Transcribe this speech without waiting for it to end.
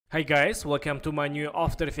Hi guys, welcome to my new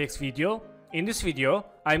After Effects video. In this video,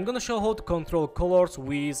 I'm gonna show how to control colors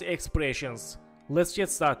with expressions. Let's get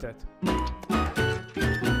started.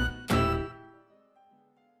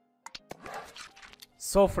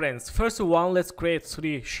 So friends, first one, let's create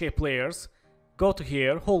 3 shape layers. Go to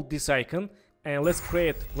here, hold this icon, and let's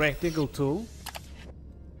create rectangle tool.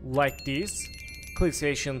 Like this. Click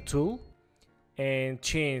selection tool, and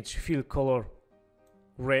change fill color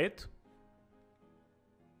red.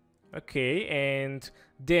 Okay, and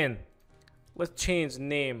then let's change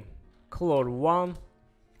name color 1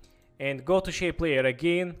 and go to shape layer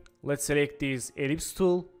again. Let's select this ellipse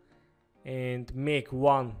tool and make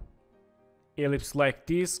one ellipse like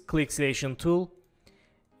this. Click selection tool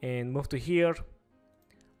and move to here.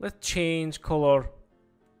 Let's change color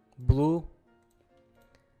blue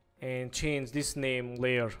and change this name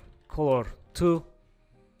layer color 2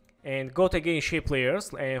 and go to again shape layers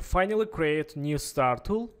and finally create new star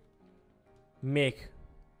tool. Make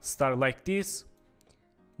star like this,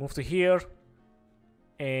 move to here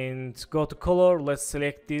and go to color. Let's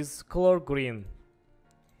select this color green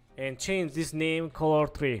and change this name color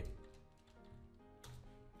 3.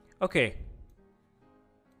 Okay,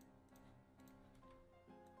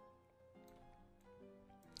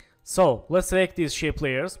 so let's select these shape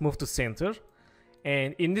layers, move to center,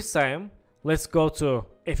 and in this time let's go to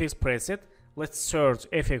FX preset. Let's search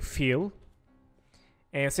effect fill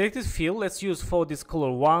and select this fill. Let's use for this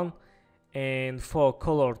color 1 and for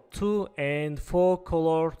color 2 and for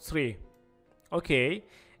color 3. Okay,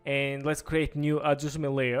 and let's create new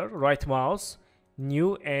adjustment layer. Right mouse,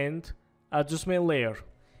 new and adjustment layer,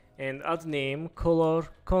 and add name color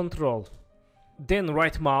control. Then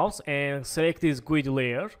right mouse and select this grid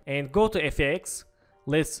layer and go to FX.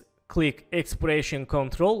 Let's click expression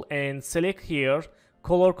control and select here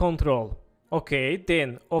color control. Okay,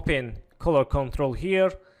 then open color control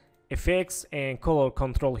here, FX and color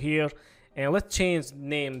control here, and let's change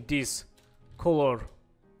name this color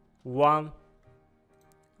 1.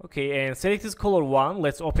 Okay, and select this color 1.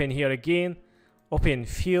 Let's open here again, open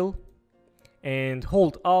fill and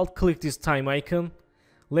hold alt, click this time icon.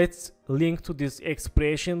 Let's link to this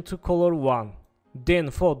expression to color 1.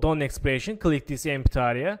 Then for done expression, click this empty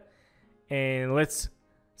area and let's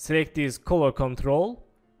select this color control,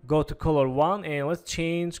 go to color 1 and let's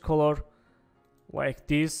change color like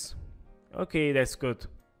this. Okay, that's good.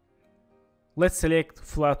 Let's select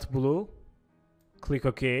flat blue, click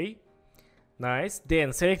OK. Nice.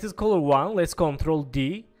 Then select this color 1. Let's control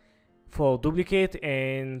D for duplicate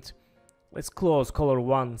and let's close color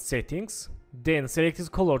 1 settings. Then select this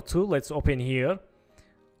color 2. Let's open here,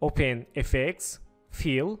 open FX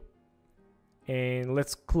fill and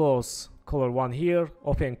let's close color 1 here,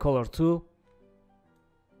 open color 2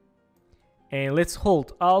 and let's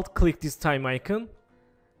hold alt, click this time icon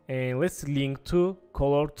and let's link to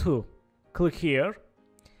color 2. Click here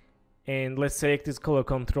and let's select this color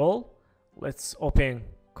control. Let's open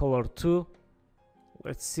color 2.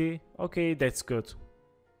 Let's see. Okay, that's good.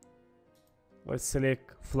 Let's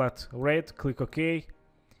select flat red, click OK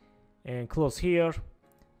and close here.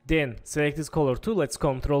 Then select this color 2. Let's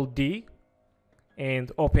control D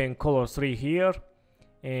and open color 3 here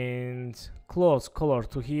and close color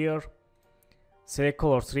 2 here. Select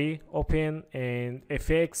color 3, open and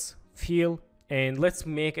FX fill and let's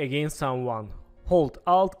make again someone. Hold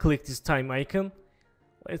alt, click this time icon.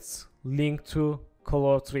 Let's link to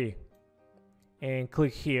color 3 and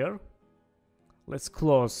click here. Let's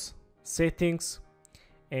close settings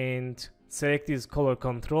and select this color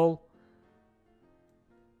control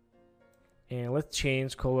and let's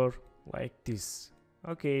change color like this.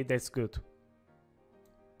 Okay, that's good.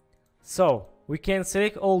 So we can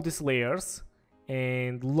select all these layers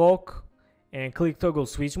and lock and click toggle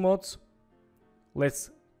switch modes.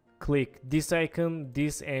 Let's click this icon,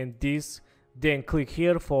 this and this, then click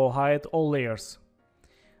here for hide all layers.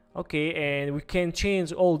 Okay, and we can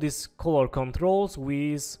change all these color controls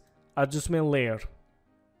with adjustment layer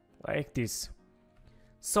like this.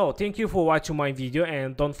 So thank you for watching my video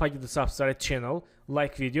and don't forget to subscribe channel,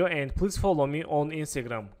 like video and please follow me on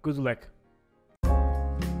Instagram. Good luck.